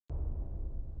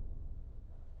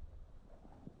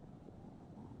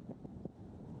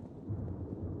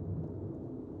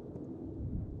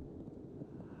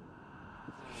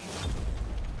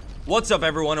What's up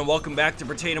everyone and welcome back to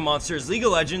Protatomonster's League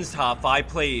of Legends Top 5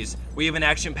 Plays. We have an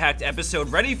action-packed episode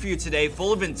ready for you today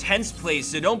full of intense plays,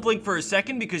 so don't blink for a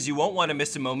second because you won't want to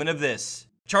miss a moment of this.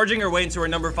 Charging her way into our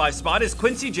number 5 spot is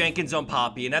Quincy Jenkins on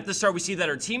Poppy, and at the start we see that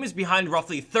our team is behind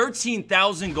roughly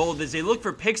 13,000 gold as they look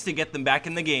for picks to get them back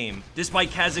in the game. Despite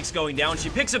Kha'Zix going down, she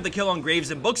picks up the kill on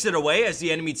Graves and books it away as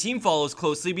the enemy team follows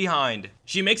closely behind.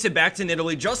 She makes it back to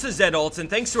Nidalee just as Zed ults, and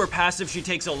thanks to her passive she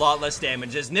takes a lot less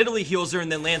damage as Nidalee heals her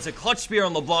and then lands a clutch spear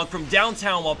on LeBlanc from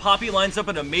downtown while Poppy lines up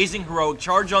an amazing heroic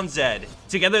charge on Zed.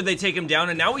 Together they take him down,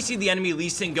 and now we see the enemy Lee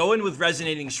Sin go in with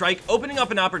Resonating Strike, opening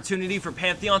up an opportunity for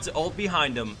Pantheon to ult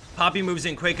behind him. Poppy moves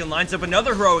in quick and lines up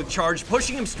another heroic charge,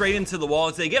 pushing him straight into the wall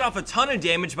as they get off a ton of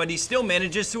damage, but he still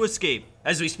manages to escape.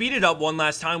 As we speed it up one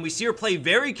last time, we see her play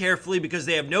very carefully because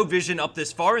they have no vision up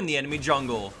this far in the enemy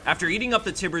jungle. After eating up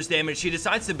the Tibbers damage, she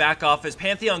decides to back off as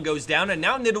Pantheon goes down, and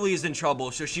now Nidalee is in trouble,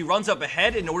 so she runs up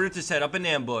ahead in order to set up an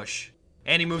ambush.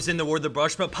 Annie moves in to ward the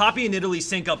brush, but Poppy and Nidalee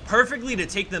sync up perfectly to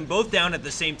take them both down at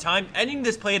the same time, ending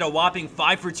this play at a whopping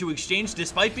 5-for-2 exchange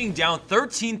despite being down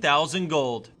 13,000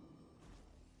 gold.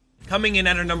 Coming in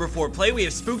at our number 4 play, we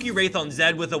have SpookyWraith on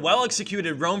Zed with a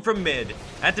well-executed roam from mid.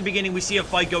 At the beginning, we see a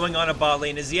fight going on at bot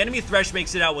lane as the enemy Thresh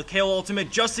makes it out with Kayle ultimate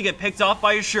just to get picked off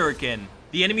by a shuriken.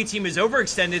 The enemy team is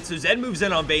overextended, so Zed moves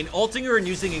in on Vayne, ulting her and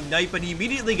using Ignite, but he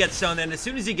immediately gets stunned, and as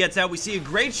soon as he gets out, we see a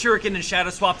great shuriken and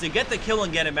shadow swap to get the kill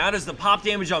and get him out as the pop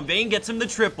damage on Vayne gets him the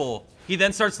triple. He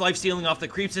then starts lifestealing off the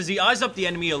creeps as he eyes up the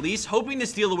enemy Elise, hoping to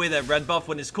steal away that red buff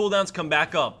when his cooldowns come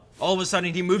back up. All of a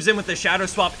sudden, he moves in with the Shadow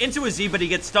Swap into a Z, but he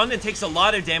gets stunned and takes a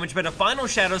lot of damage, but a final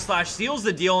Shadow Slash seals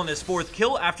the deal on his 4th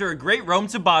kill after a great roam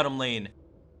to bottom lane.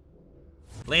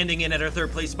 Landing in at our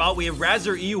 3rd place spot, we have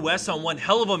RazerEUW on one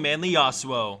hell of a manly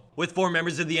Yasuo. With 4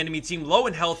 members of the enemy team low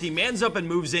in health, he mans up and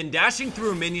moves in, dashing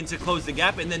through a minion to close the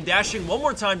gap, and then dashing one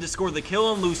more time to score the kill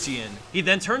on Lucian. He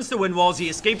then turns to win walls, he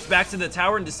escapes back to the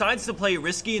tower and decides to play it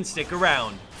risky and stick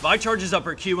around. Vi charges up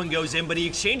her Q and goes in, but he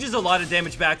exchanges a lot of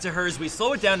damage back to her as we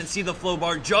slow it down and see the flow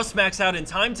bar just max out in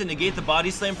time to negate the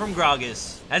body slam from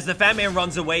Gragas. As the fat man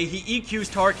runs away, he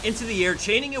EQs Tark into the air,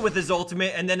 chaining it with his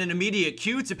ultimate and then an immediate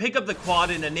Q to pick up the quad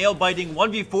in a nail-biting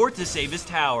 1v4 to save his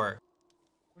tower.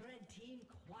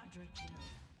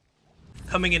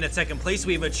 Coming in at 2nd place,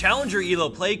 we have a challenger elo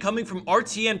play coming from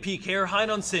RtN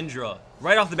PkerHide on Syndra.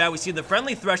 Right off the bat, we see the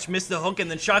friendly Thresh miss the hook, and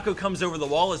then Choco comes over the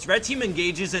wall as red team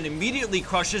engages and immediately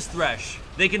crushes Thresh.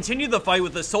 They continue the fight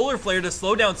with a solar flare to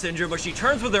slow down Syndra, but she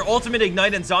turns with her ultimate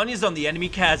ignite and Zhonya's on the enemy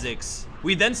Kha'Zix.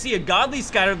 We then see a godly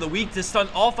Scatter of the Weak to stun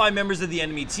all 5 members of the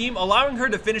enemy team, allowing her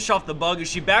to finish off the bug as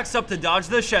she backs up to dodge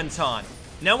the Shenton.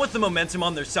 Now with the momentum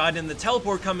on their side and the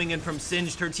teleport coming in from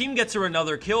Singed, her team gets her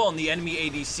another kill on the enemy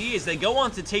ADC as they go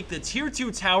on to take the tier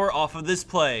 2 tower off of this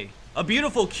play. A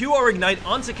beautiful QR Ignite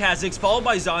onto Kha'Zix followed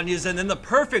by Zhonya's, and then the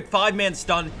perfect 5-man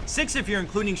stun, 6 if you're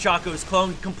including Choco's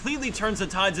clone, completely turns the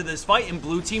tides of this fight in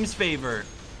blue team's favor.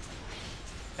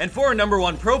 And for our number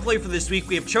 1 pro play for this week,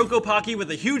 we have ChocoPocky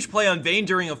with a huge play on Vayne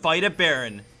during a fight at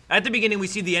Baron. At the beginning, we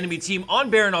see the enemy team on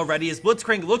Baron already as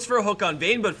Blitzcrank looks for a hook on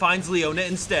Vayne but finds Leona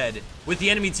instead. With the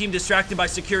enemy team distracted by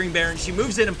securing Baron, she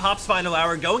moves in and pops Final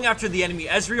Hour, going after the enemy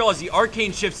Ezreal as the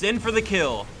Arcane shifts in for the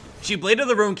kill. She Blade of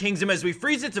the Ruined Kingdom as we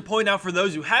freeze it to point out for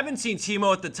those who haven't seen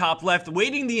Teemo at the top left,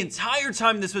 waiting the entire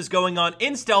time this was going on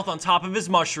in stealth on top of his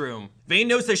mushroom. Vayne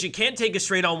knows that she can't take a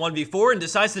straight on 1v4 and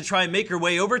decides to try and make her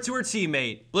way over to her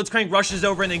teammate. Blitzcrank rushes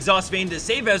over and exhausts Vayne to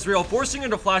save Ezreal, forcing her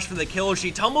to flash for the kill as she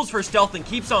tumbles for stealth and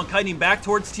keeps on kiting back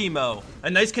towards Teemo.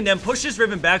 A nice condemn pushes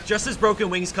Riven back just as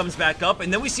Broken Wings comes back up,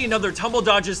 and then we see another tumble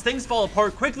dodge as things fall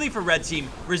apart quickly for red team,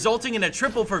 resulting in a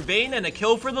triple for Vayne and a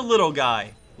kill for the little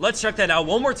guy. Let's check that out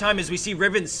one more time as we see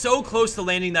Riven so close to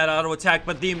landing that auto attack,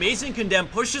 but the amazing condemn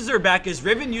pushes her back as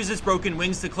Riven uses Broken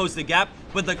Wings to close the gap,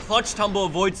 but the clutch tumble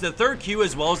avoids the 3rd Q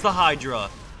as well as the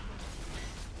Hydra.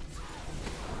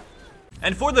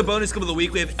 And for the bonus clip of the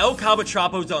week, we have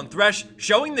Acabatrapos on Thresh,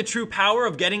 showing the true power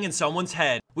of getting in someone's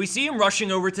head. We see him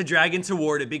rushing over to Dragon to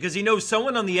ward it because he knows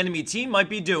someone on the enemy team might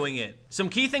be doing it. Some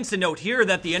key things to note here are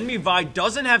that the enemy Vi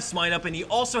doesn't have smite up and he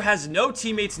also has no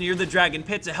teammates near the Dragon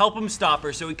pit to help him stop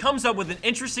her, so he comes up with an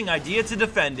interesting idea to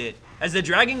defend it. As the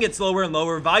Dragon gets lower and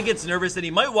lower, Vi gets nervous that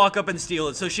he might walk up and steal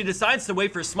it, so she decides to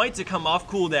wait for smite to come off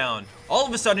cooldown. All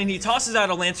of a sudden, he tosses out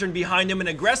a lantern behind him and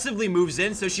aggressively moves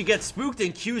in, so she gets spooked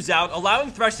and Qs out, allowing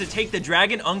Thresh to take the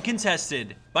Dragon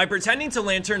uncontested. By pretending to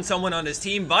lantern someone on his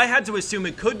team, Vi had to assume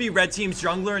it could be red team's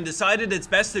jungler and decided it's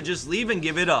best to just leave and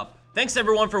give it up. Thanks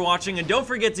everyone for watching, and don't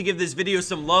forget to give this video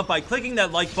some love by clicking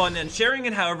that like button and sharing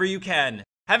it however you can.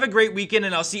 Have a great weekend,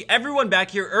 and I'll see everyone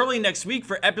back here early next week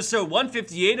for episode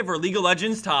 158 of our League of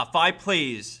Legends Top 5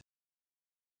 Plays.